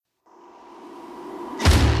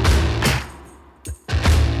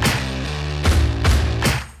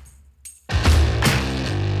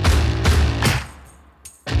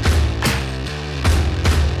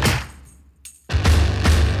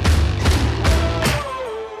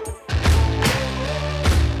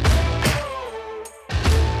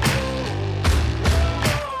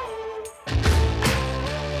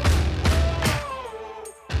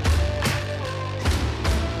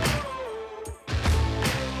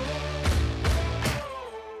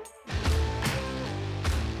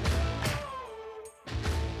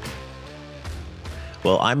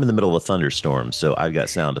Well, I'm in the middle of a thunderstorm, so I've got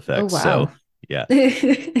sound Oh, effects. So wow. yeah,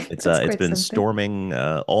 That's it's quite been something. storming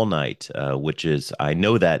all night, which is I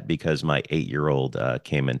know that because my 8 year old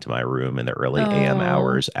came into my room in the early AM Oh,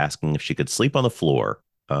 hours asking if she could sleep on the floor.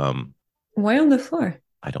 why on the floor?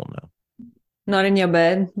 I don't know. Not in your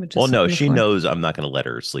bed, but Well, just no, on the she floor. knows I'm not going to let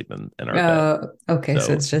her sleep in our bed. Okay, so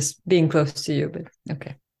So it's just being close to you, but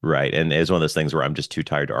okay. right, and it's one of those things where I'm just too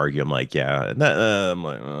tired to argue. I'm like, yeah, and I'm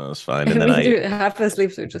like, oh, it's fine. We do half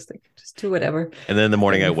asleep, so just do whatever. And then in the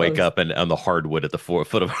morning, I Then wake falls. up and on the hardwood at the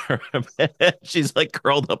foot of her bed, she's like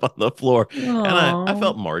curled up on the floor. And I Oh.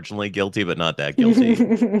 felt marginally guilty, but not that guilty.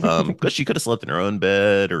 Because she could have slept in her own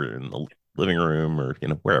bed or in the living room or,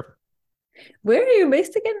 wherever. Where are you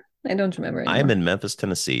based again? I don't remember I am anymore. in Memphis,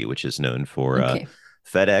 Tennessee, which is known for Okay.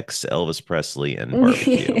 FedEx, Elvis Presley, and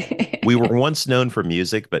barbecue. We were once known for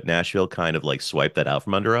music, but Nashville kind of like swiped that out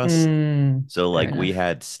from under us. So Fair like we enough.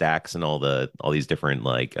 had stacks and all these different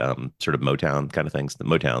like sort of Motown kind of things. The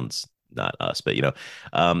Motown's not us, but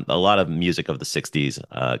a lot of music of the 60s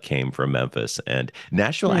came from Memphis, and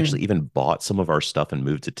Nashville actually Hmm. even bought some of our stuff and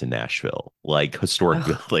moved it to Nashville, like historic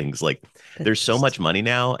Oh, buildings. Like there's so that's much money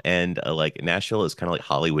now, and like Nashville is kind of like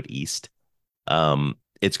Hollywood East.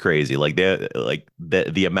 It's crazy.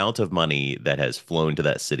 The amount of money that has flown to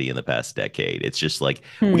that city in the past decade. It's just like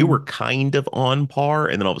we were hmm. kind of on par,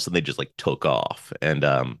 and then all of a sudden they just like took off. And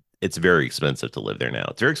it's very expensive to live there now.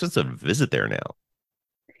 It's very expensive to visit there now.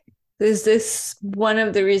 Is this one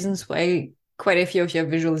of the reasons why quite a few of your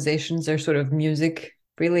visualizations are sort of music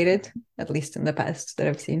related, at least in the past that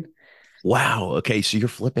I've seen? Wow. Okay, so you're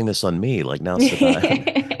flipping this on me. Like now it's about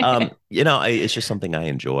Hmm. it's just something I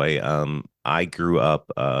enjoy. I grew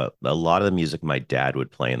up a lot of the music my dad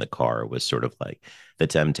would play in the car was sort of like the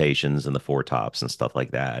Temptations and the Four Tops and stuff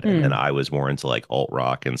like that. And then I was more into like alt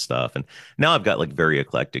rock and stuff. And now I've got like very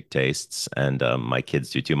eclectic tastes, and my kids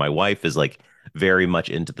do too. My wife is like very much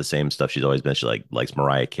into the same stuff she's always been. She like likes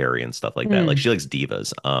Mariah Carey and stuff like that. Like she likes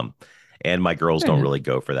divas. And my girls Fair don't enough. really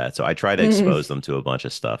go for that. So I try to Mm, expose them to a bunch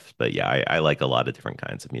of stuff. But yeah, I like a lot of different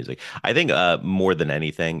kinds of music. I think more than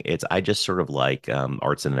anything, I just sort of like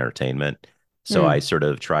arts and entertainment. So I mm, sort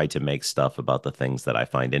of try to make stuff about the things that I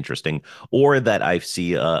find interesting or that I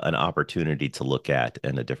see an opportunity to look at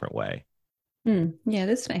in a different way. mm. Yeah,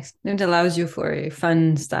 that's nice. It allows you for a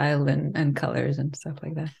fun style and colors and stuff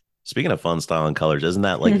like that. Speaking of fun style and colors, isn't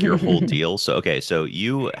that like your whole deal? So okay, so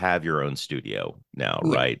you have your own studio now,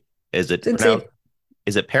 Yeah. right? Is it So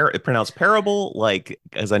it's a pronounced pronounced parable? Like,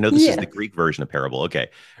 as I know this is the yeah. Greek version of parable. Okay,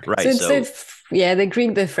 So right. it's So the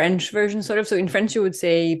Greek, the French version sort of. So in French you would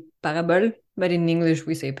say parabole, but in English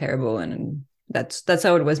we say parable, and that's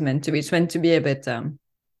how it was meant to be. It's meant to be a bit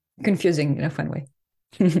confusing in a fun way.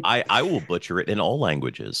 I will butcher it in all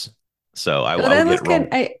languages. So Well, I will get it wrong.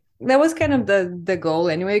 that was kind of the goal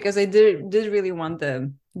anyway, because I did really want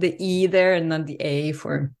the E there and not the A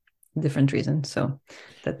for different reasons. So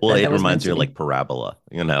Well, it that was meant reminds me to of like be. parabola.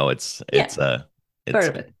 Yeah, part It's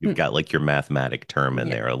of it. you've got like your mathematic term in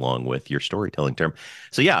Yeah. there along with your storytelling term.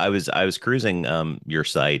 So yeah, I was cruising your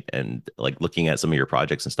site and like looking at some of your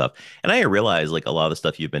projects and stuff. And I realized like a lot of the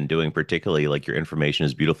stuff you've been doing, particularly like your Information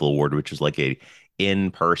is Beautiful award, which is like a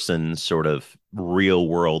in-person sort of real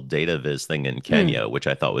world data viz thing in Mm. Kenya, which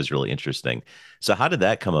I thought was really interesting. So how did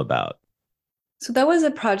that come about? So that was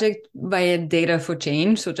a project via Data for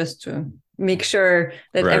Change. So just to make sure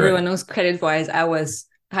that Right, right. everyone knows credit wise, I was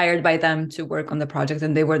hired by them to work on the project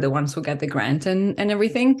and they were the ones who got the grant and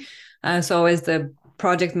everything. So I was the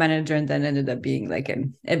project manager and then ended up being like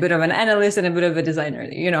a bit of an analyst and a bit of a designer.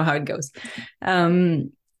 You know how it goes.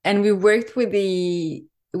 Um, and we worked with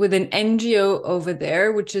an NGO over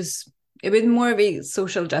there, which is a bit more of a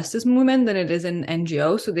social justice movement than it is an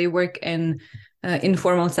NGO. So they work in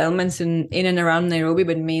informal settlements in and around Nairobi,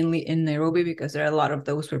 but mainly in Nairobi because there are a lot of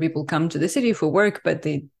those where people come to the city for work, but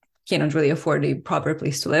they cannot really afford a proper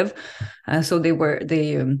place to live. So they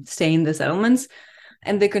stay in the settlements,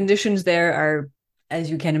 and the conditions there are, as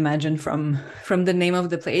you can imagine from the name of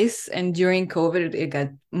the place. And during COVID, it got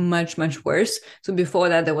much worse. So before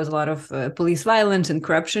that, there was a lot of police violence and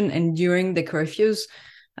corruption, and during the curfews,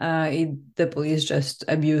 the police just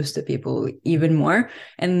abused the people even more.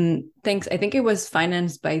 And thanks, I think it was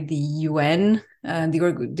financed by the UN. The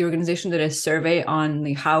organization did a survey on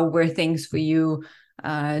like, how were things for you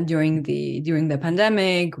during the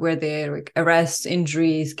pandemic, were there like arrests,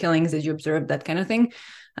 injuries, killings that you observed, that kind of thing.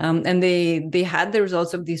 And they had the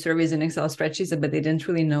results of these surveys in Excel spreadsheets, but they didn't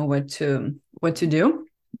really know what to do.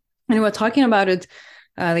 And we were talking about it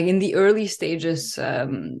like in the early stages,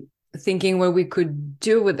 thinking what we could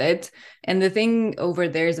do with it. And the thing over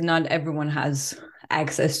there is that not everyone has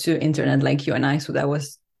access to internet like you and I. So that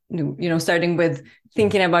was, starting with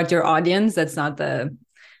thinking about your audience. That's not that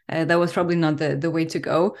was probably not the way to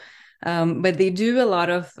go. But they do a lot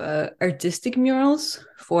of artistic murals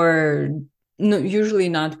for, no, usually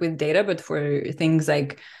not with data, but for things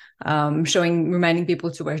like reminding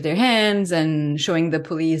people to wash their hands and showing the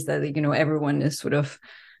police that, everyone is sort of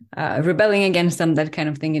rebelling against them, that kind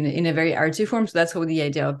of thing, in a very artsy form. So that's how the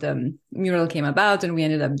idea of the mural came about. And we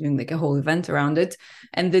ended up doing like a whole event around it.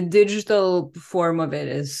 And the digital form of it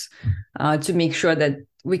is to make sure that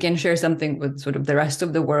we can share something with sort of the rest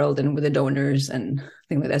of the world and with the donors and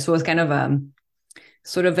things like that. So it was kind of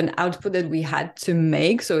sort of an output that we had to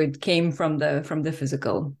make. So it came from the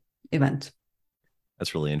physical event.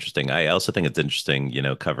 That's really interesting. I also think it's interesting,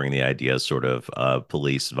 covering the idea of sort of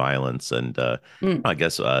police violence and Mm. I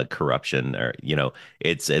guess corruption, or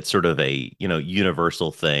it's sort of a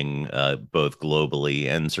universal thing, both globally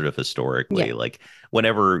and sort of historically. Yeah. Like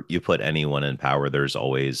whenever you put anyone in power, there's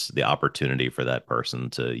always the opportunity for that person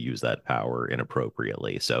to use that power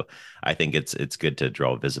inappropriately. So I think it's good to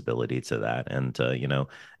draw visibility to that, and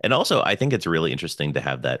and also, I think it's really interesting to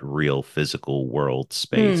have that real physical world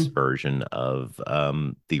space Mm. version of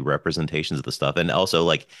the representations of the stuff. And also,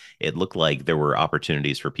 like, it looked like there were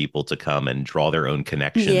opportunities for people to come and draw their own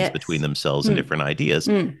connections between Yes. themselves and Mm. different ideas,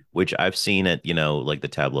 Mm. which I've seen at, like the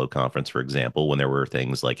Tableau conference, for example, when there were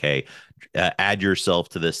things like, hey, add yourself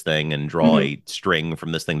to this thing and draw Mm-hmm. a string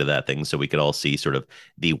from this thing to that thing so we could all see sort of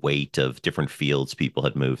the weight of different fields people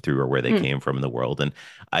had moved through or where they Mm. came from in the world. And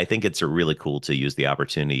I think it's really cool to use the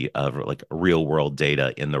opportunity of like real world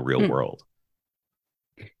data in the real Mm. world.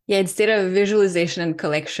 Yeah, it's data visualization and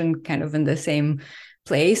collection kind of in the same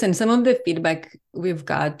place. And some of the feedback we've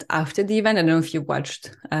got after the event, I don't know if you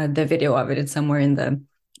watched the video of it. It's somewhere in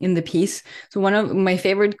the piece. So one of my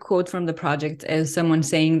favorite quote from the project is someone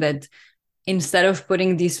saying that instead of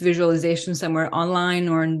putting these visualizations somewhere online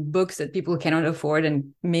or in books that people cannot afford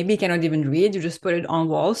and maybe cannot even read, you just put it on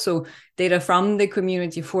walls. So data from the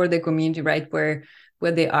community for the community, right where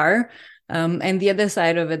they are. And the other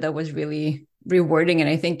side of it that was really rewarding, and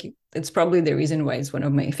I think it's probably the reason why it's one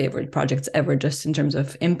of my favorite projects ever, just in terms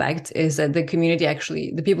of impact, is that the community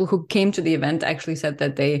actually, the people who came to the event actually said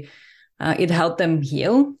that it helped them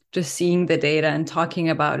heal, just seeing the data and talking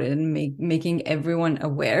about it and making everyone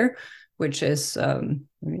aware, which is I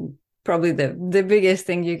mean, probably the biggest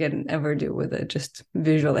thing you can ever do with it, just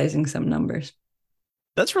visualizing some numbers.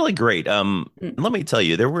 That's really great. Mm. And let me tell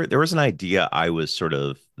you, there was an idea I was sort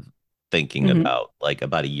of thinking Mm-hmm. about like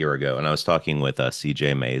about a year ago, and I was talking with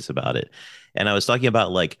CJ Mays about it. And I was talking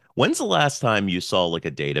about like, when's the last time you saw like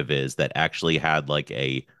a data viz that actually had like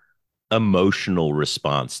a emotional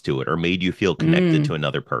response to it or made you feel connected to Mm.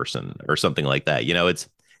 another person or something like that? It's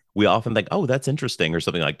we often think, oh, that's interesting or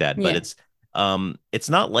something like that, but Yeah. it's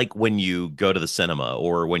not like when you go to the cinema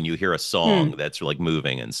or when you hear a song Mm. that's like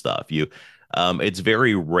moving and stuff. It's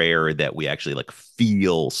very rare that we actually like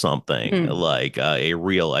feel something Mm. like a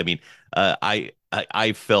real. I mean,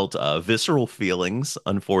 I felt visceral feelings,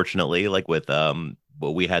 unfortunately, like with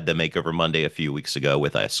what we had the Makeover Monday a few weeks ago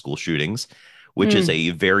with school shootings, which is Mm. a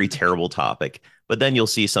very terrible topic. But then you'll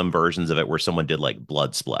see some versions of it where someone did like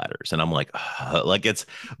blood splatters, and I'm like, like it's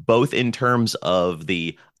both in terms of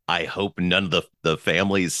the I hope none of the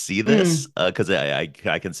families see this Mm. because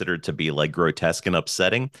I consider it to be like grotesque and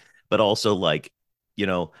upsetting, but also like, you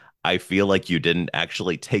know, I feel like you didn't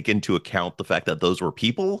actually take into account the fact that those were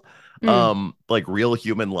people, Mm. like real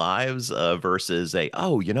human lives, versus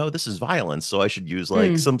oh, this is violence, so I should use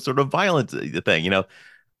like Mm. some sort of violent thing.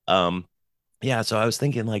 Um, yeah, so I was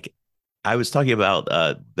thinking like I was talking about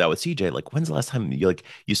that with CJ, like when's the last time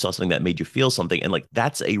you saw something that made you feel something? And like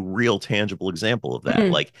that's a real tangible example of that.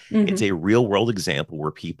 Mm. Like it's Mm-hmm. a real world example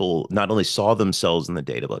where people not only saw themselves in the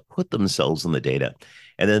data, but put themselves in the data.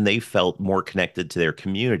 And then they felt more connected to their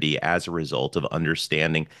community as a result of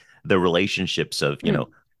understanding the relationships of, Mm.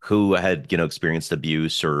 who had, experienced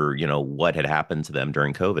abuse or, what had happened to them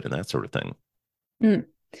during COVID and that sort of thing. Mm.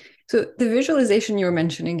 So the visualization you were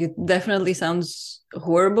mentioning, it definitely sounds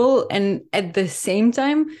horrible. And at the same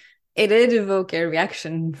time, it did evoke a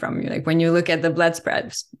reaction from you. Like when you look at the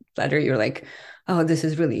splatter, you're like, oh, this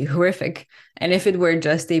is really horrific. And if it were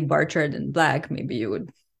just a bar chart in black, maybe you would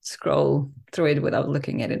scroll through it without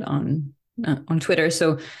looking at it on Twitter.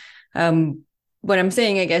 So um, what I'm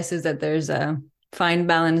saying, I guess, is that there's a fine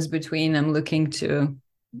balance between I'm looking to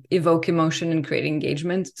evoke emotion and create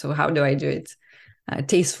engagement. So how do I do it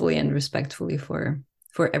tastefully and respectfully for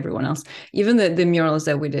everyone else? Even the murals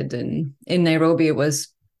that we did in Nairobi, it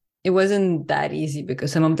wasn't that easy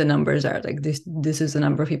because some of the numbers are like this is the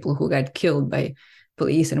number of people who got killed by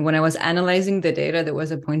police. And when I was analyzing the data, there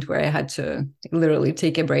was a point where I had to literally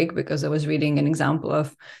take a break because I was reading an example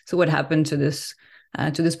of, so what happened to this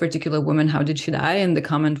particular woman, how did she die? And the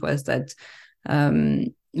comment was that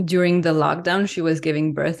during the lockdown, she was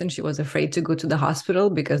giving birth and she was afraid to go to the hospital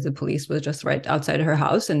because the police was just right outside her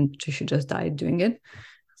house and she just died doing it.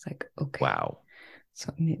 It's like, okay. Wow.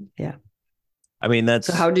 So yeah. I mean, that's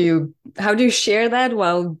so how do you share that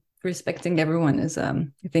while respecting everyone is I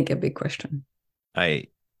think a big question. I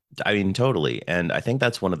I mean, totally. And I think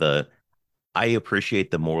that's one of the I appreciate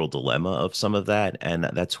the moral dilemma of some of that. And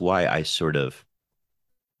that's why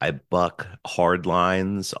I buck hard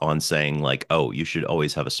lines on saying like, oh, you should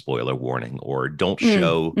always have a spoiler warning, or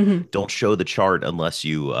Mm-hmm. don't show the chart unless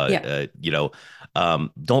you Yeah.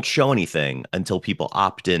 don't show anything until people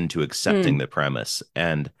opt into accepting Mm, the premise.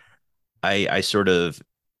 And I sort of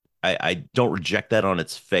I don't reject that on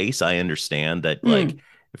its face. I understand that, like, mm,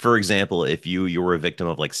 for example, if you were a victim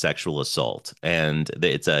of like sexual assault and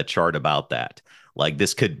it's a chart about that, like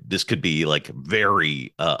this could be like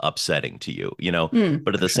very upsetting to you, you know. But at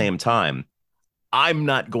for the sure. same time, I'm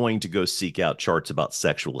not going to go seek out charts about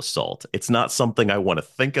sexual assault. It's not something I want to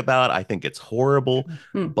think about. I think it's horrible.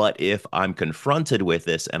 Mm, But if I'm confronted with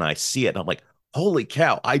this and I see it, and I'm like, holy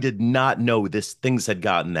cow, I did not know this things had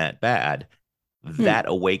gotten that bad. mm, That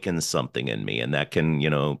awakens something in me, and that can,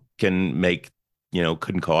 can make,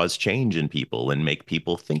 can cause change in people and make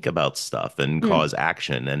people think about stuff and mm, cause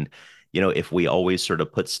action. And, if we always sort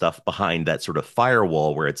of put stuff behind that sort of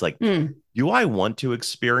firewall where it's like, mm, do I want to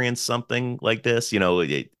experience something like this?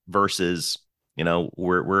 Versus,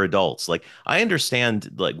 we're adults. Like I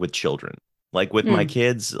understand, like with children, like with my mm,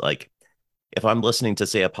 kids, like if I'm listening to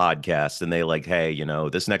say a podcast and they like, hey,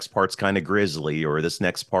 this next part's kind of grisly or this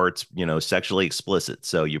next part's, sexually explicit.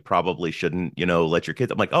 So you probably shouldn't, let your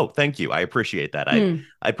kids. I'm like, oh, thank you. I appreciate that. mm,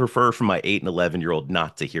 I prefer for my 8 and 11-year-old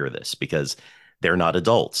not to hear this because they're not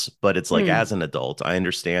adults. But it's like mm, as an adult, I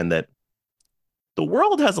understand that the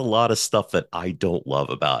world has a lot of stuff that I don't love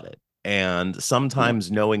about it. And yeah.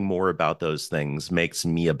 sometimes knowing more about those things makes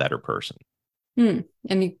me a better person. And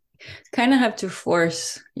you kind of have to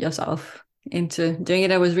force yourself into doing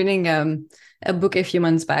it. I was reading a book a few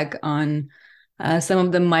months back on some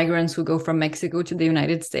of the migrants who go from Mexico to the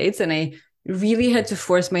United States, and I really had to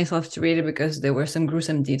force myself to read it because there were some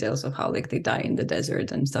gruesome details of how like they die in the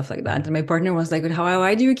desert and stuff like that. And my partner was like, "How?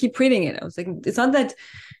 Why do you keep reading it?" I was like, "It's not that.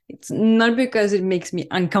 It's not because it makes me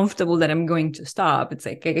uncomfortable that I'm going to stop. It's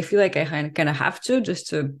like I feel like I kind of have to just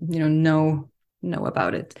to know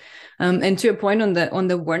about it." And to a point on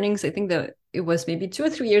the warnings, I think that it was maybe 2 or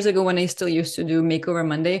 3 years ago when I still used to do Makeover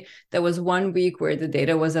Monday. There was one week where the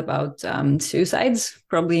data was about suicides,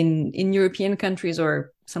 probably in European countries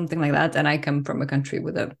or something like that. And I come from a country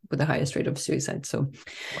with the highest rate of suicide, so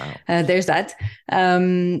Wow. there's that.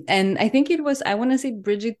 And I think it was, I want to say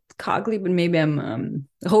Bridget Cogley, but maybe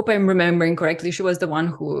I hope I'm remembering correctly. She was the one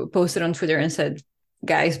who posted on Twitter and said,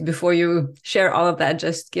 guys, before you share all of that,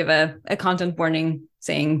 just give a content warning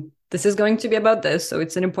saying this is going to be about this. So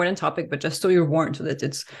it's an important topic, but just so you're warned so that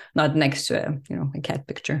it's not next to a cat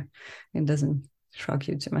picture. It doesn't shock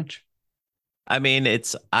you too much. I mean,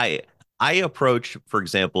 I approach, for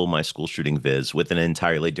example, my school shooting viz with an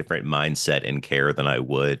entirely different mindset and care than I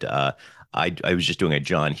would. I was just doing a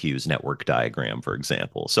John Hughes network diagram, for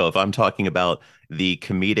example. So if I'm talking about the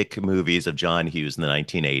comedic movies of John Hughes in the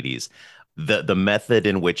 1980s, the method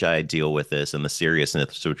in which I deal with this and the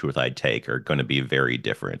seriousness with which I take are going to be very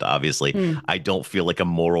different. Obviously, Mm. I don't feel like a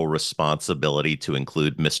moral responsibility to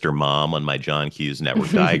include Mr. Mom on my John Hughes network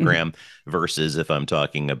diagram versus if I'm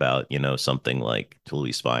talking about, something like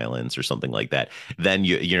police violence or something like that. Then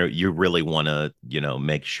you really want to,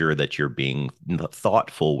 make sure that you're being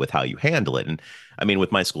thoughtful with how you handle it. And I mean,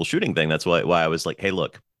 with my school shooting thing, that's why I was like, hey,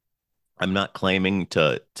 look, I'm not claiming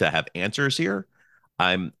to have answers here.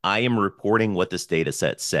 I am reporting what this data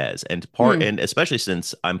set says. Mm. And especially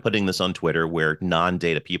since I'm putting this on Twitter where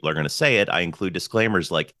non-data people are going to say it, I include disclaimers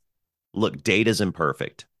like, look, data is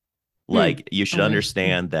imperfect. Mm. Like you should Oh, yeah. Mm.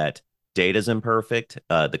 understand that data is imperfect.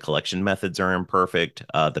 The collection methods are imperfect.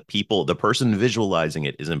 The person visualizing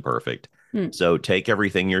it is imperfect. Mm. So take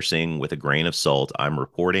everything you're seeing with a grain of salt. I'm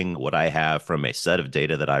reporting what I have from a set of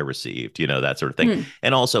data that I received, that sort of thing. Mm.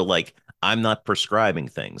 And also, like, I'm not prescribing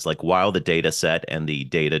things. Like, while the data set and the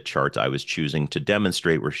data charts I was choosing to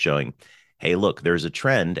demonstrate were showing, hey, look, there's a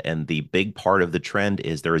trend. And the big part of the trend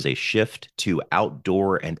is there is a shift to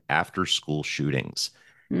outdoor and after school shootings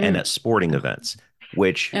and at Mm. sporting events,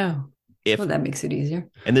 which Oh, if, well, that makes it easier.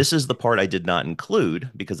 and this is the part I did not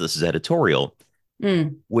include because this is editorial.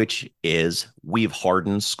 Mm. which is we've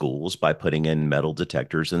hardened schools by putting in metal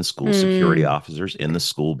detectors and school security Mm. officers in the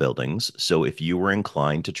school buildings. So if you were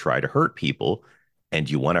inclined to try to hurt people and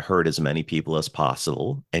you want to hurt as many people as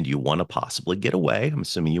possible and you want to possibly get away, I'm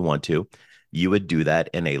assuming you want to, you would do that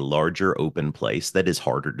in a larger open place that is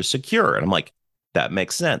harder to secure. And I'm like, that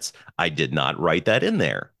makes sense. I did not write that in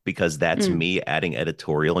there because that's Mm. me adding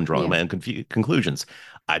editorial and drawing Yeah. my own conclusions.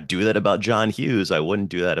 I'd do that about John Hughes. I wouldn't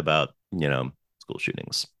do that about, school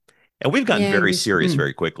shootings. And we've gotten Yeah, very serious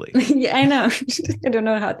very quickly. yeah, I know. I don't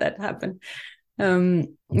know how that happened.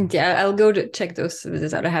 Yeah, I'll go to check those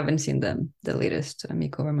videos out. I haven't seen the latest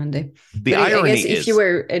Makeover Monday. The But I irony guess if you is,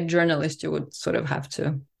 were a journalist, you would sort of have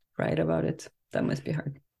to write about it. That must be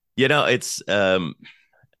hard. it's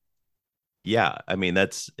yeah, I mean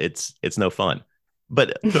it's no fun.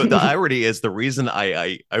 But the irony is the reason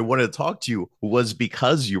I wanted to talk to you was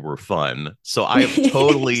because you were fun. So I've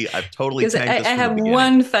totally Because tanked I this from the have beginning.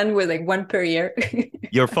 one fun with like one per year.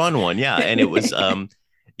 Your fun one, yeah. And it was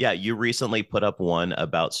yeah, you recently put up one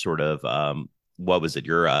about sort of what was it,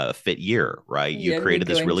 your fit year, right? You Yeah, me created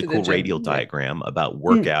this going really to the cool radial gym. Yeah. diagram about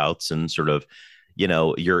Mm, workouts and sort of,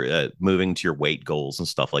 you're moving to your weight goals and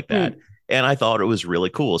stuff like that. mm, And I thought it was really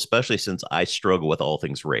cool, especially since I struggle with all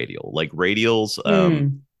things radial. Like radials,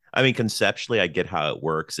 mm, I mean, conceptually, I get how it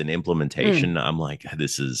works. In implementation, mm, I'm like,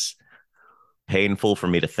 this is painful for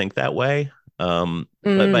me to think that way. But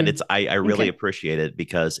mm. it's I really Okay. appreciate it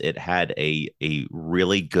because it had a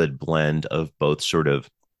really good blend of both sort of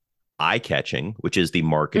eye catching, which is the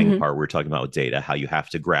marketing Mm-hmm. part we're talking about with data, how you have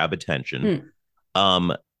to grab attention, Mm,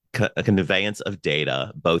 um, a conveyance of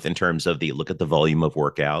data, both in terms of the look at the volume of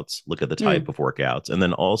workouts, look at the type mm, of workouts, and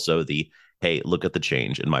then also the hey, look at the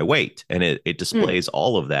change in my weight. And it mm. displays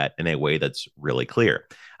all of that in a way that's really clear.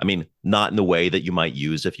 I mean, not in the way that you might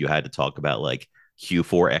use if you had to talk about like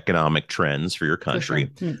Q4 economic trends for your For sure. country,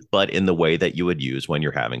 but in the way that you would use when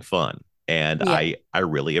you're having fun. And Yeah. I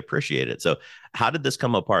really appreciate it. So how did this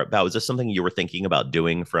come apart? Bao, was this something you were thinking about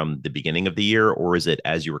doing from the beginning of the year, or is it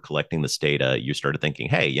as you were collecting this data, you started thinking,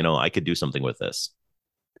 hey, I could do something with this?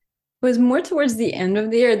 It was more towards the end of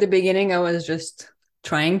the year. At the beginning, I was just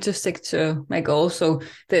trying to stick to my goals. So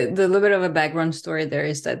the little bit of a background story there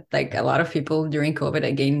is that like a lot of people during COVID,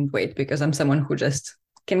 I gained weight because I'm someone who just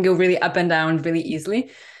can go really up and down really easily.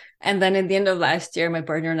 And then at the end of last year, my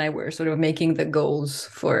partner and I were sort of making the goals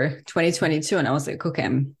for 2022. And I was like, okay,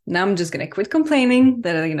 now I'm just going to quit complaining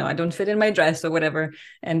that, I don't fit in my dress or whatever,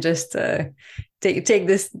 and just take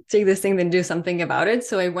this thing and do something about it.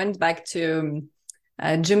 So I went back to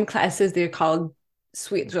gym classes. They're called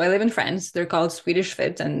Sweet. So I live in France. They're called Swedish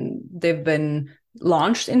Fit, and they've been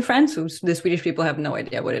launched in France. So the Swedish people have no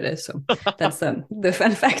idea what it is. So that's the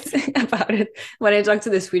fun fact about it. When I talk to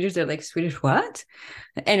the Swedish, they're like, Swedish what?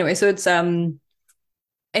 Anyway, so it's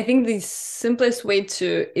I think the simplest way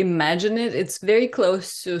to imagine it, it's very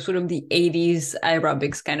close to sort of the 80s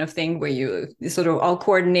aerobics kind of thing where you sort of all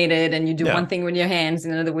coordinated and you do Yeah. one thing with your hands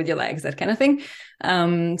and another with your legs, that kind of thing.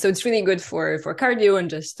 So it's really good for cardio and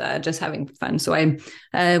just having fun. So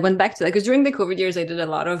I went back to that because during the COVID years, I did a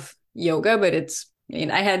lot of yoga, but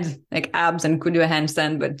I had like abs and could do a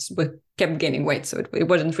handstand, but kept gaining weight. So it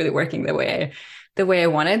wasn't really working the way I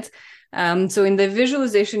wanted. So in the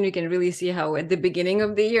visualization, you can really see how at the beginning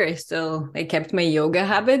of the year, I kept my yoga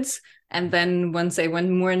habits. And then once I went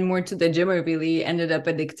more and more to the gym, I really ended up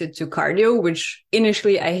addicted to cardio, which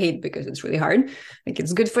initially I hate because it's really hard. Like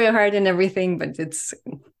it's good for your heart and everything, but it's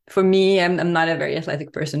for me, I'm not a very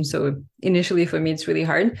athletic person. So initially for me, it's really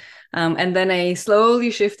hard. And then I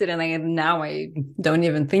slowly shifted and now I don't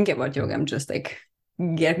even think about yoga. I'm just like,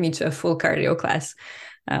 get me to a full cardio class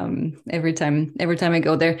every time I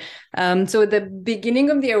go there. So at the beginning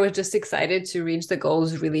of the year, I was just excited to reach the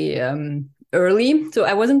goals really early. So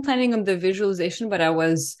I wasn't planning on the visualization, but I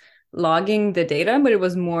was logging the data, but it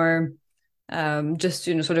was more just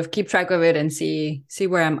to sort of keep track of it and see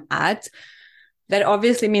where I'm at. That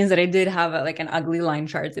obviously means that I did have like an ugly line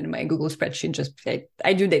chart in my Google spreadsheet. Just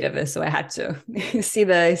I do data this, so I had to see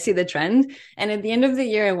the trend. And at the end of the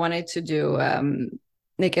year, I wanted to do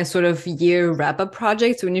like a sort of year wrap up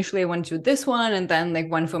project. So initially I went to this one, and then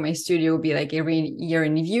like one for my studio would be like every year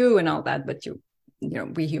in review and all that. But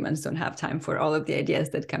we humans don't have time for all of the ideas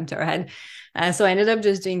that come to our head. So I ended up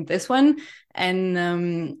just doing this one.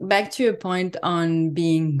 And back to your point on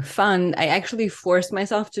being fun, I actually forced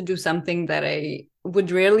myself to do something that I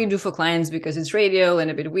would rarely do for clients because it's radio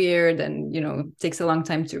and a bit weird and takes a long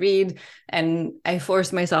time to read. And I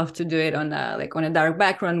forced myself to do it on a dark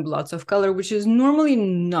background, lots of color, which is normally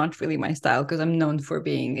not really my style because I'm known for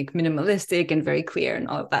being like minimalistic and very clear and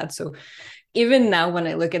all of that. So even now when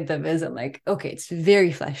I look at the viz, I'm like, okay, it's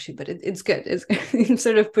very flashy, but it's good. It's I'm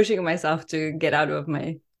sort of pushing myself to get out of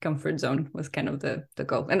my comfort zone was kind of the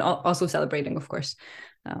goal, and also celebrating, of course,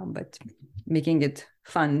 but making it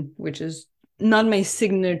fun, which is not my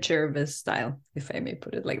signature viz style, if I may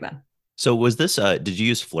put it like that. So was this did you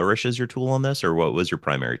use Flourish as your tool on this, or what was your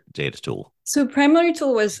primary data tool? So primary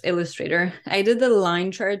tool was Illustrator. I did the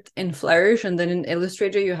line chart in Flourish, and then in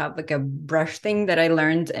Illustrator you have like a brush thing that I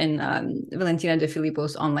learned in Valentina De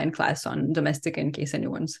Filippo's online class on Domestika, in case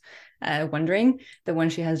anyone's wondering, the one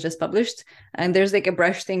she has just published. And there's like a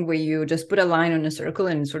brush thing where you just put a line on a circle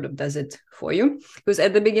and it sort of does it for you. Because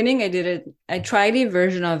at the beginning I tried a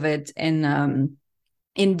version of it in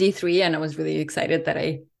D3, and I was really excited that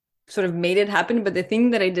I sort of made it happen. But the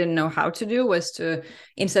thing that I didn't know how to do was to,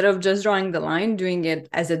 instead of just drawing the line, doing it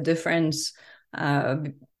as a difference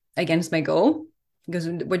against my goal. Because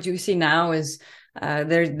what you see now is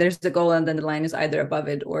there's the goal, and then the line is either above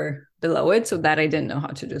it or below it. So that I didn't know how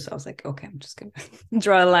to do. So I was like, okay, I'm just going to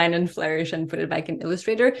draw a line in Flourish and put it back in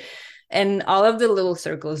Illustrator. And all of the little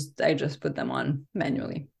circles, I just put them on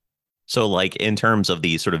manually. So like in terms of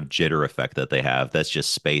the sort of jitter effect that they have, that's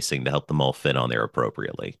just spacing to help them all fit on there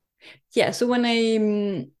appropriately. Yeah, so when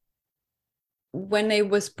I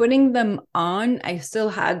was putting them on, I still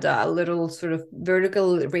had a little sort of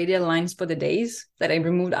vertical radial lines for the days that I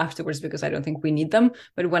removed afterwards because I don't think we need them.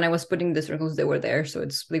 But when I was putting the circles, they were there. So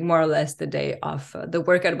it's like more or less the day of the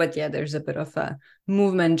workout. But yeah, there's a bit of a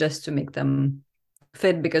movement just to make them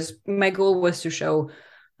fit, because my goal was to show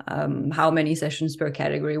how many sessions per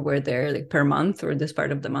category were there, like per month or this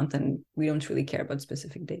part of the month. And we don't really care about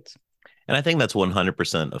specific dates. And I think that's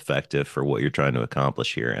 100% effective for what you're trying to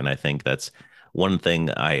accomplish here. And I think that's one thing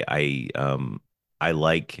I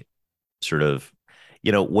like sort of,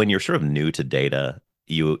 when you're sort of new to data,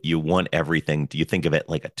 you want everything. Do you think of it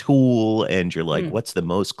like a tool and you're like, what's the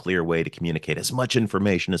most clear way to communicate as much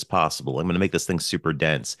information as possible? I'm going to make this thing super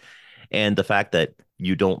dense. And the fact that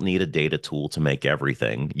you don't need a data tool to make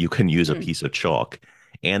everything, you can use a piece of chalk.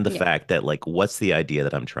 And the Yeah. fact that, like, what's the idea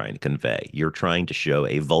that I'm trying to convey? You're trying to show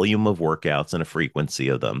a volume of workouts and a frequency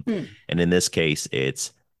of them. And in this case,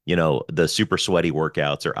 it's, the super sweaty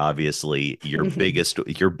workouts are obviously your biggest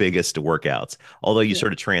workouts. Although you Yeah.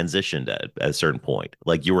 sort of transitioned at a certain point.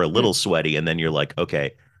 Like you were a little sweaty, and then you're like,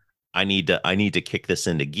 okay, I need to kick this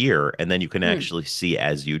into gear. And then you can actually see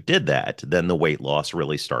as you did that, then the weight loss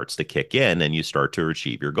really starts to kick in and you start to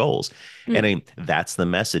achieve your goals. And I mean, that's the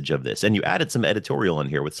message of this. And you added some editorial in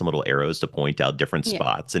here with some little arrows to point out different Yeah.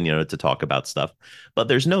 spots and, to talk about stuff. But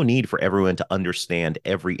there's no need for everyone to understand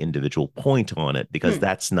every individual point on it because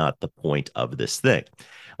that's not the point of this thing.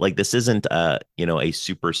 Like this isn't a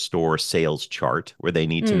superstore sales chart where they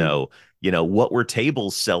need to know what were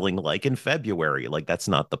tables selling like in February? Like that's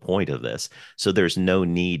not the point of this. So there's no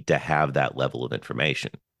need to have that level of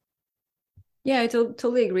information. Yeah, I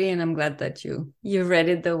totally agree, and I'm glad that you read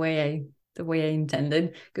it the way I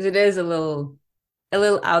intended, because it is a little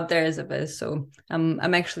out there as a bit. So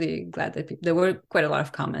I'm actually glad that there were quite a lot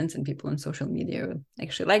of comments, and people on social media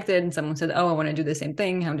actually liked it, and someone said, "Oh, I want to do the same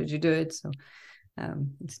thing. How did you do it?" So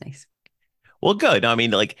it's nice. Well, good. I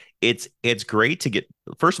mean, like it's great to get,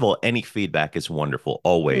 first of all, any feedback is wonderful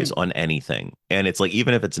always on anything. And it's like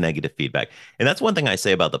even if it's negative feedback. And that's one thing I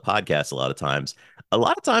say about the podcast a lot of times. A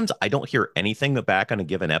lot of times I don't hear anything back on a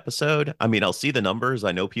given episode. I mean, I'll see the numbers.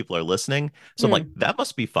 I know people are listening. So I'm like, that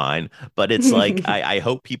must be fine. But it's like I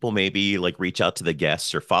hope people maybe like reach out to the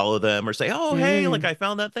guests or follow them or say, oh, hey, like I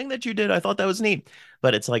found that thing that you did. I thought that was neat.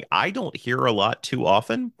 But it's like I don't hear a lot too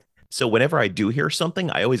often. So whenever I do hear something,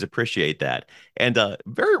 I always appreciate that. And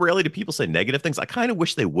very rarely do people say negative things. I kind of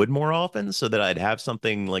wish they would more often so that I'd have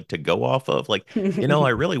something like to go off of. Like, I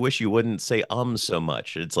really wish you wouldn't say so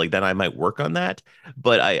much. It's like then I might work on that.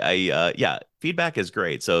 But yeah, feedback is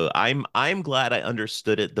great. So I'm glad I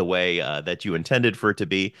understood it the way that you intended for it to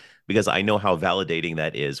be, because I know how validating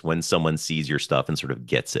that is when someone sees your stuff and sort of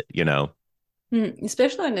gets it.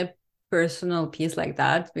 Especially in a personal piece like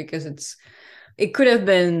that, because it could have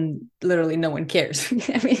been literally no one cares.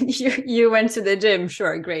 I mean, you went to the gym,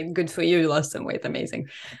 sure, great, good for you. You lost some weight, amazing.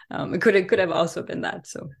 It could have also been that.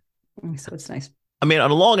 So it's nice. I mean, on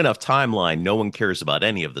a long enough timeline, no one cares about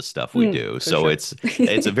any of the stuff we do. For So sure.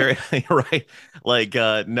 it's a very right. Like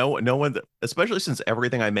no one, especially since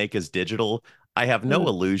everything I make is digital, I have no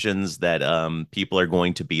illusions that people are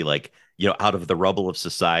going to be like, out of the rubble of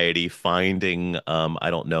society finding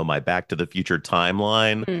I don't know, my Back to the Future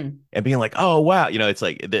timeline and being like, oh wow, it's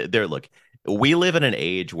like they're look, we live in an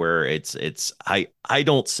age where I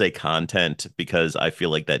don't say content because I feel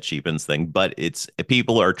like that cheapens thing, but it's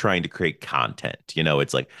people are trying to create content.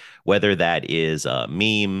 It's like whether that is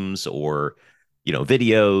memes or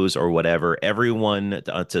videos or whatever. Everyone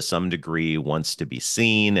to some degree wants to be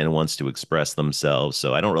seen and wants to express themselves.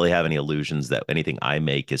 So I don't really have any illusions that anything I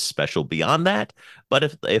make is special beyond that.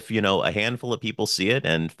 But if a handful of people see it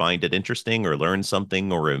and find it interesting or learn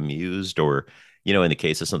something or amused or in the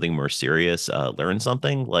case of something more serious, learn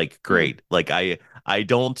something, like Hmm. great. Like I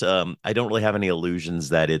don't really have any illusions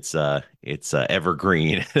that it's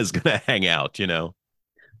evergreen is gonna hang out.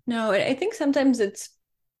 No, I think sometimes it's,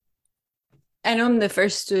 I know I'm the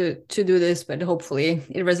first to do this, but hopefully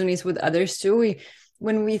it resonates with others too.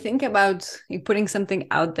 When we think about like, putting something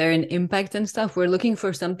out there and impact and stuff, we're looking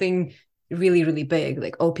for something really, really big.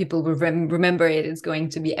 Like, oh, people will remember it. It's going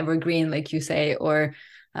to be evergreen, like you say, or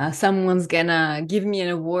someone's gonna give me an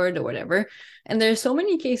award or whatever. And there's so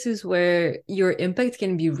many cases where your impact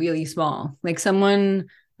can be really small. Like someone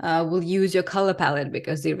will use your color palette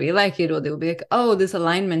because they really like it, or they'll be like, oh, this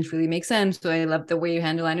alignment really makes sense. So I love the way you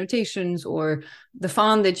handle annotations or the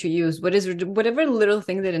font that you use. Whatever little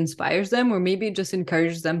thing that inspires them, or maybe just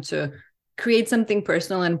encourages them to create something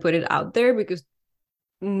personal and put it out there. Because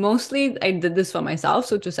mostly I did this for myself.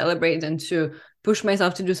 So to celebrate and to push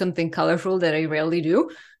myself to do something colorful that I rarely do,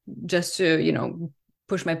 just to,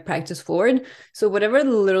 push my practice forward. So whatever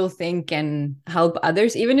little thing can help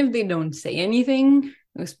others, even if they don't say anything,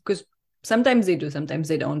 because sometimes they do, sometimes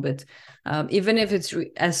they don't. But even if it's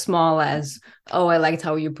as small as, oh, I liked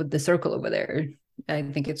how you put the circle over there, I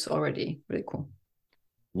think it's already really cool.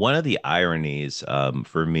 One of the ironies,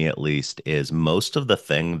 for me at least, is most of the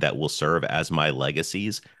thing that will serve as my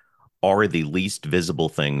legacies are the least visible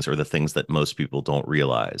things or the things that most people don't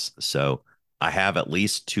realize. So I have at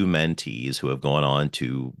least two mentees who have gone on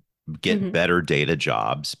to get Mm-hmm. better data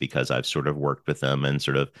jobs because I've sort of worked with them and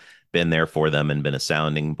sort of been there for them and been a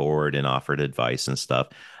sounding board and offered advice and stuff.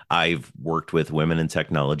 I've worked with women in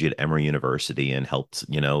technology at Emory University and helped,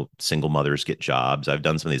 single mothers get jobs. I've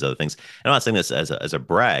done some of these other things. And I'm not saying this as a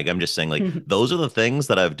brag. I'm just saying like those are the things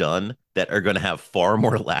that I've done that are going to have far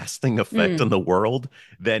more lasting effect on Mm. the world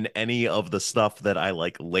than any of the stuff that I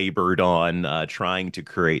like labored on trying to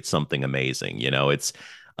create something amazing. It's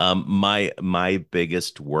my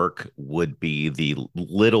biggest work would be the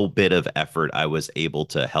little bit of effort I was able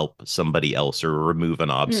to help somebody else or remove an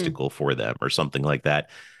Mm. obstacle for them or something like that,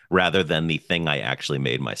 rather than the thing I actually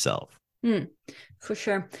made myself. Mm. For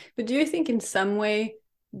sure. But do you think in some way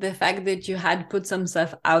the fact that you had put some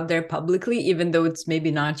stuff out there publicly, even though it's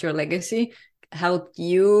maybe not your legacy, helped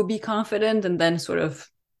you be confident and then sort of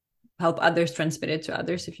help others transmit it to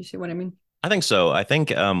others, if you see what I mean? I think so. I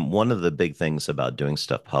think one of the big things about doing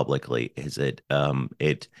stuff publicly is it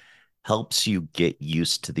helps you get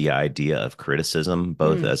used to the idea of criticism,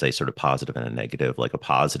 both Mm. as a sort of positive and a negative. Like a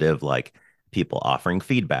positive, like people offering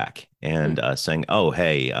feedback and Mm. saying, "Oh,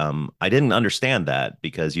 hey, I didn't understand that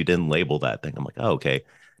because you didn't label that thing." I'm like, "Oh, okay.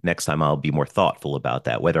 Next time I'll be more thoughtful about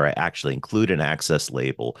that, whether I actually include an access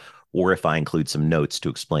label or if I include some notes to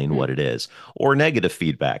explain what Mm. it is." Or negative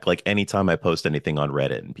feedback, like anytime I post anything on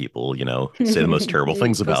Reddit and people, say the most terrible You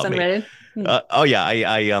things post about on me. Reddit? Mm. Oh yeah,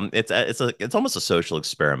 it's almost a social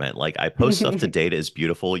experiment. Like I post stuff to data is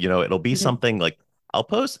beautiful. It'll be something like I'll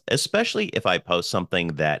post, especially if I post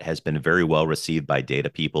something that has been very well received by data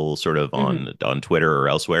people, sort of Mhm. on Twitter or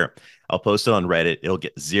elsewhere. I'll post it on Reddit. It'll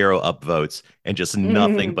get zero upvotes and just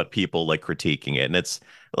nothing Mhm. but people like critiquing it. And it's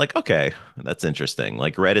like, okay, that's interesting.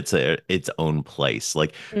 Like Reddit's its own place.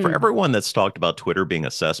 Like for Mm. everyone that's talked about Twitter being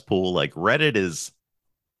a cesspool, like Reddit is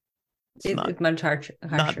it's It's much not harsher,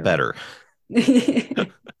 right? better. But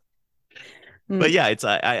Mm. yeah, it's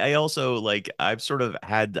I also like I've sort of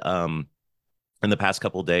had in the past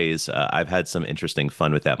couple days I've had some interesting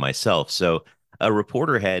fun with that myself. So a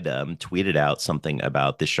reporter had tweeted out something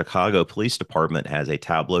about the Chicago Police Department has a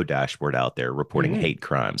Tableau dashboard out there reporting Mm. hate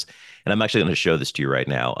crimes, and I'm actually going to show this to you right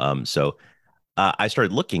now. So I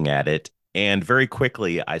started looking at it, and very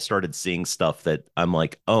quickly I started seeing stuff that I'm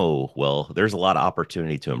like, oh, well, there's a lot of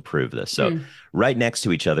opportunity to improve this. So Mm. right next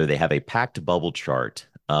to each other, they have a packed bubble chart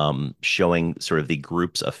showing sort of the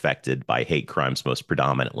groups affected by hate crimes most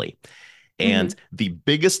predominantly. And Mhm. the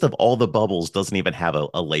biggest of all the bubbles doesn't even have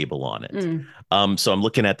a label on it. Mm. So I'm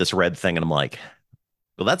looking at this red thing and I'm like,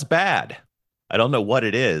 well, that's bad. I don't know what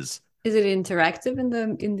it is. Is it interactive in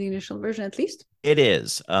the initial version at least? It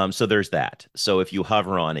is. So there's that. So if you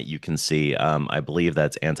hover on it, you can see, I believe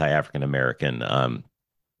that's anti-African American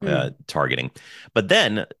Mm. targeting. But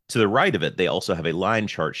then to the right of it, they also have a line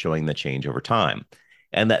chart showing the change over time.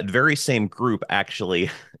 And that very same group actually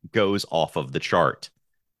goes off of the chart.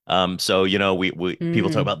 So we people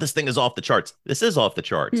talk Mm. about this thing is off the charts. This is off the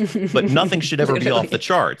charts, but nothing should ever be off the Literally.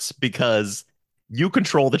 charts because you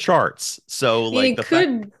control the charts. So I mean, like it the fact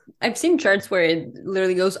could. I've seen charts where it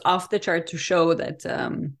literally goes off the chart to show that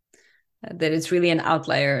that it's really an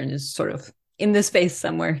outlier and is sort of in the space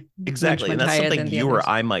somewhere, much exactly, and much that's higher something than the you or others.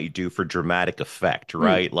 I might do for dramatic effect, Mm.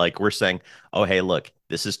 right? Like we're saying, oh hey, look,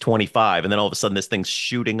 this is 25, and then all of a sudden this thing's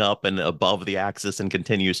shooting up and above the axis and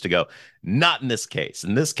continues to go. Not in this case.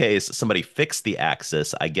 In this case, somebody fixed the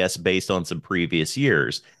axis, I guess, based on some previous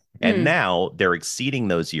years. And Mm. now they're exceeding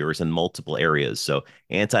those years in multiple areas. So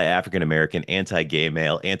anti-African American, anti-gay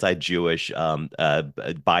male, anti-Jewish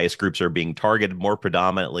bias groups are being targeted more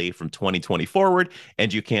predominantly from 2020 forward,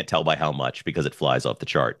 and you can't tell by how much because it flies off the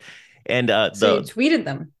chart. And So you the tweeted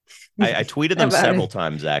them I tweeted them about several it.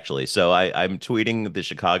 times actually. So I'm tweeting the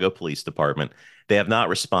Chicago Police Department. They have not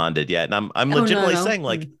responded yet, and I'm Oh no, legitimately no. saying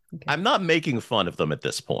like Mm. Okay. I'm not making fun of them at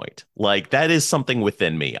this point. Like that is something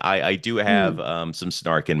within me. I do have Mm. some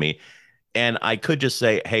snark in me, and I could just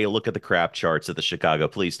say, hey, look at the crap charts that the Chicago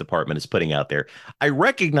Police Department is putting out there. I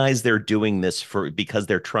recognize they're doing this for because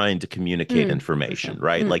they're trying to communicate Mm. For information, sure.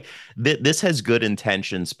 right? Mm. Like this has good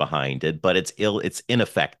intentions behind it, but it's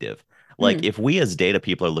ineffective. Like Mm. if we as data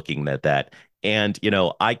people are looking at that, and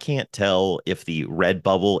I can't tell if the red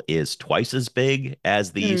bubble is twice as big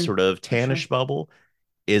as the Mm. sort of For sure. tannish bubble.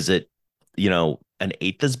 Is it, an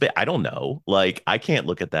eighth as big? I don't know. Like I can't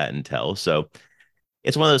look at that and tell. So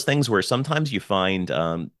it's one of those things where sometimes you find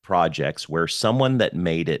projects where someone that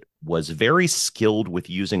made it was very skilled with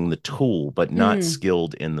using the tool, but not Mm.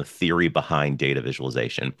 skilled in the theory behind data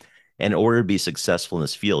visualization. In order to be successful in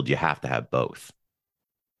this field, you have to have both.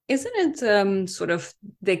 Isn't it sort of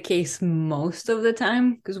the case most of the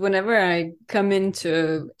time? Because whenever I come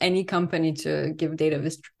into any company to give data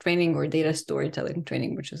vis training or data storytelling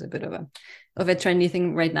training, which is a bit of a trendy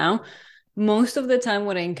thing right now, most of the time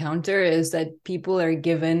what I encounter is that people are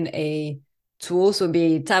given a tool, so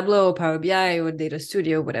be it Tableau, Power BI, or Data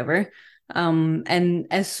Studio, whatever. And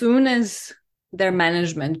as soon as their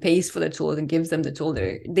management pays for the tool and gives them the tool,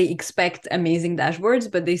 they expect amazing dashboards,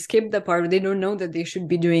 but they skip the part where they don't know that they should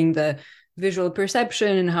be doing the visual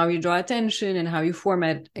perception and how you draw attention and how you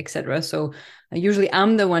format, etc. So usually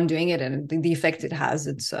I'm the one doing it, and the effect it has,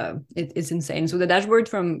 it's insane. So the dashboard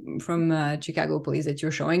from Chicago Police that you're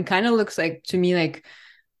showing kind of looks like to me like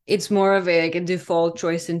it's more of a default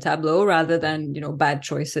choice in Tableau rather than bad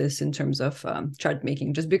choices in terms of chart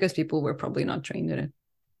making, just because people were probably not trained in it.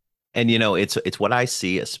 And it's what I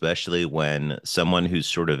see, especially when someone who's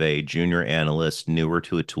sort of a junior analyst, newer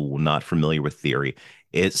to a tool, not familiar with theory,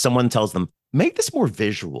 is someone tells them, make this more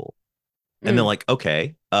visual. And they're Mm, like,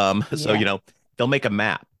 okay. So yeah. they'll make a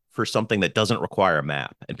map for something that doesn't require a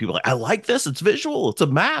map. And people are like, I like this, it's visual, it's a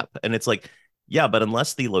map. And it's like, yeah, but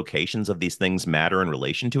unless the locations of these things matter in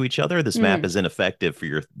relation to each other, this map Mm, is ineffective for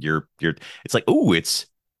your it's like, oh, it's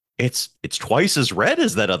twice as red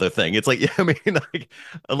as that other thing. It's like, yeah, I mean, like,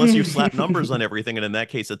 unless you slap numbers on everything, and in that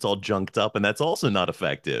case, it's all junked up, and that's also not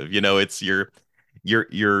effective. It's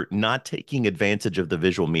you're not taking advantage of the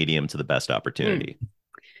visual medium to the best mm. opportunity.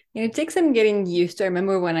 It takes some getting used to. I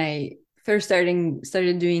remember when I first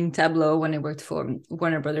started doing Tableau when I worked for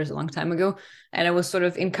Warner Brothers a long time ago, and I was sort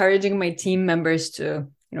of encouraging my team members to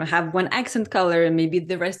have one accent color and maybe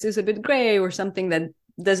the rest is a bit gray or something that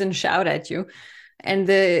doesn't shout at you. And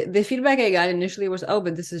the feedback I got initially was, oh,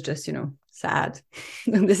 but this is just sad.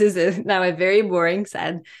 This is now a very boring,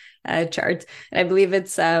 sad chart. And I believe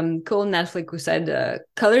it's Cole Netflix who said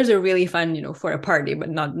colors are really fun, for a party,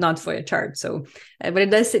 but not for a chart. So, but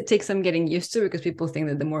it does take some getting used to, because people think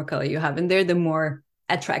that the more color you have in there, the more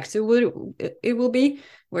attractive it will be.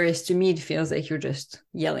 Whereas to me, it feels like you're just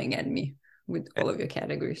yelling at me with all of your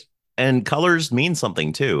categories. And colors mean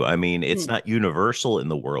something too. I mean, it's Hmm. not universal in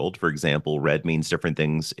the world. For example, red means different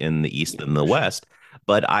things in the East Yeah, than the for sure. West.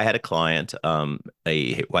 But I had a client,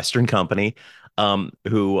 a Western company,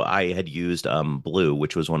 who I had used blue,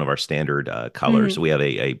 which was one of our standard colors. So Mm-hmm. we have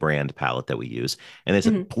a brand palette that we use. And they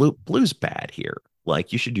said, Mm-hmm. blue's bad here.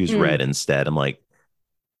 Like you should use red instead. I'm like,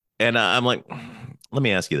 let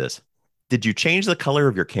me ask you this. Did you change the color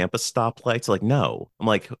of your campus stoplights? Like, no. I'm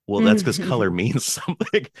like, well, that's because color Mm-hmm. means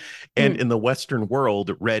something. And in the Western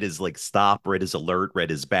world, red is like stop, red is alert, red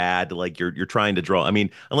is bad. Like you're trying to draw. I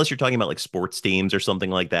mean, unless you're talking about like sports teams or something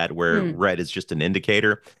like that, where Mm-hmm. red is just an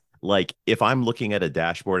indicator. Like if I'm looking at a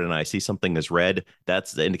dashboard and I see something as red,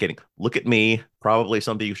 that's indicating, look at me, probably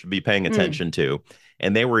something you should be paying Mm. attention to.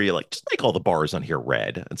 And they were like, just make all the bars on here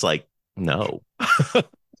red. It's like, no.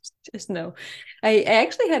 Just no. I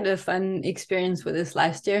actually had a fun experience with this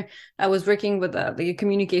last year. I was working with like a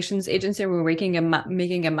communications agency. And we were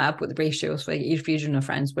making a map with ratios for like each region of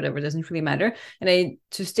France, whatever, doesn't really matter. And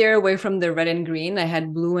to steer away from the red and green, I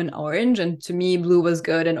had blue and orange. And to me, blue was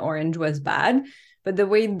good and orange was bad. But the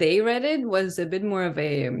way they read it was a bit more of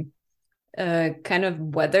a kind of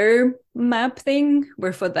weather map thing,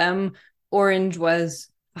 where for them, orange was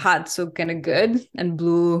hot, so kind of good, and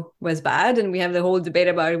blue was bad. And we have the whole debate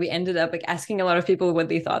about it. We ended up like asking a lot of people what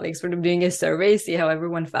they thought, like sort of doing a survey, see how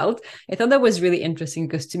everyone felt. I thought that was really interesting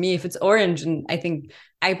because to me, if it's orange, and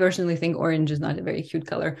I personally think orange is not a very cute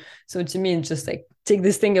color. So to me, it's just like, take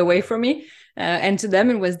this thing away from me. And to them,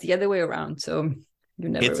 it was the other way around. So you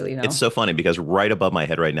never really know. It's so funny because right above my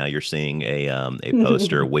head right now, you're seeing a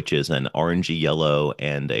poster, which is an orangey yellow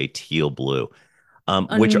and a teal blue.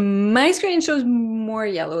 Which On my screen shows more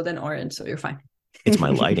yellow than orange, so you're fine. It's my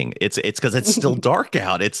lighting. It's because it's still dark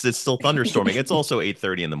out. It's still thunderstorming. It's also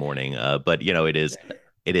 8:30 in the morning. But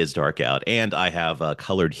it is dark out, and I have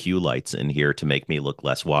colored hue lights in here to make me look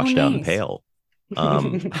less washed out and Nice. pale.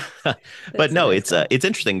 Um, but no, it's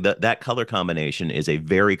interesting that that color combination is a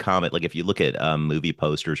very common. Like if you look at movie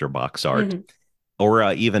posters or box art, Mm-hmm.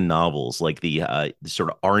 or even novels, like the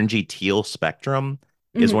sort of orangey teal spectrum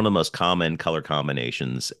is one Mm-hmm. of the most common color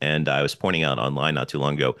combinations. And I was pointing out online not too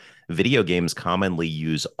long ago, video games commonly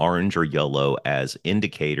use orange or yellow as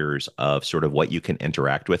indicators of sort of what you can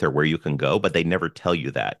interact with or where you can go, but they never tell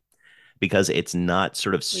you that because it's not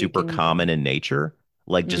sort of You super can go. common in nature,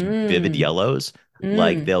 like just vivid Mm. yellows.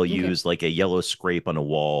 Like Mm. they'll Okay. use like a yellow scrape on a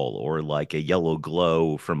wall or like a yellow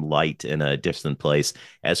glow from light in a distant place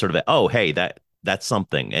as sort of oh, hey, that's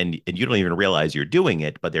something. And you don't even realize you're doing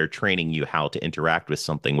it, but they're training you how to interact with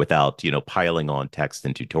something without, piling on text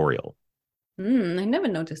and tutorial. I never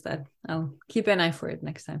noticed that. I'll keep an eye for it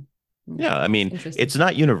next time. Yeah, I mean, Interesting. it's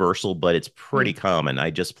not universal, but it's pretty Mm. common. I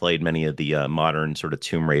just played many of the modern sort of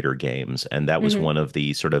Tomb Raider games, and that was Mm-hmm. one of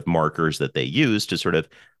the sort of markers that they use to sort of,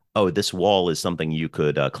 oh, this wall is something you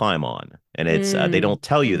could climb on. And it's they Mm. don't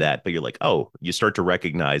tell you Mm. that, but you're like, oh, you start to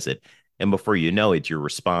recognize it, and before you know it, you're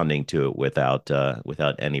responding to it without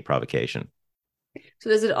any provocation. So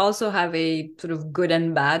does it also have a sort of good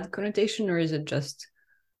and bad connotation, or is it just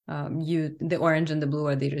the orange and the blue,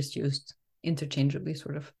 are they just used interchangeably,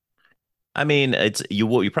 sort of? I mean,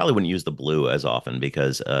 you probably wouldn't use the blue as often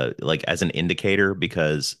because like as an indicator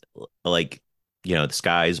because like the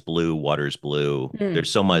sky's blue, water's blue. There's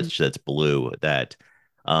Mm. so Mm. much that's blue that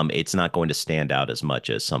it's not going to stand out as much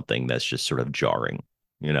as something that's just sort of jarring.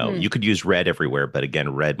 You Mm. could use red everywhere, but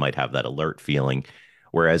again, red might have that alert feeling,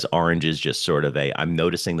 whereas orange is just sort of I'm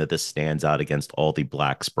noticing that this stands out against all the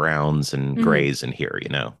blacks, browns, and Mm. grays in here.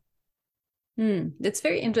 Mm. That's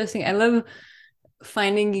very interesting. I love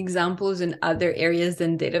finding examples in other areas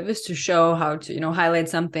than database to show how to highlight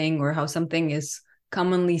something, or how something is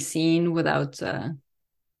commonly seen without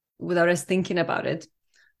us thinking about it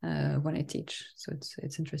when I teach. So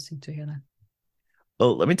it's interesting to hear that.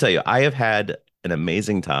 Well, let me tell you, I have had an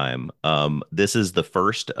amazing time. This is the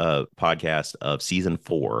first podcast of season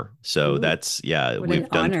 4. So Ooh, yeah, what an we've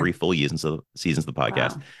done three honor. full seasons of the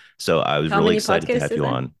podcast. Wow. So I was How really many excited to podcasts have is you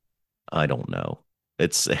that? on. I don't know.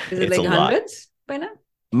 It's Is it it's a like lot. hundreds by now?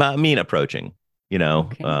 I mean, approaching,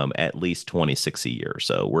 Okay. at least 26 a year.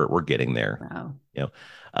 So we're getting there. Wow. You know.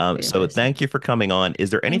 Very So impressive. thank you for coming on. Is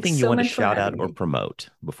there Thanks anything you so want to much for shout out having or me. promote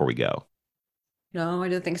before we go? No, I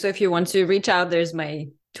don't think so. If you want to reach out, there's my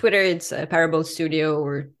Twitter, it's Parable Studio,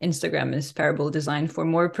 or Instagram is Parable Design for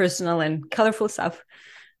more personal and colorful stuff.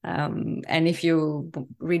 And if you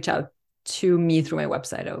reach out to me through my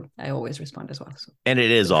website, I always respond as well. So And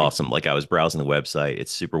it is feel free. awesome. Like I was browsing the website.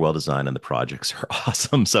 It's super well designed and the projects are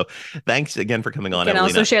awesome. So thanks again for coming You on, can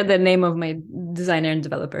also Evelina. share the name of my designer and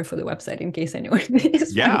developer for the website in case anyone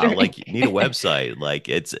is Yeah, wondering. like you need a website.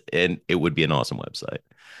 And it would be an awesome website.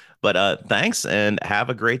 But thanks and have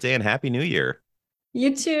a great day and happy new year.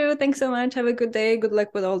 You too. Thanks so much. Have a good day. Good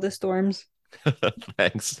luck with all the storms.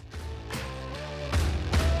 Thanks.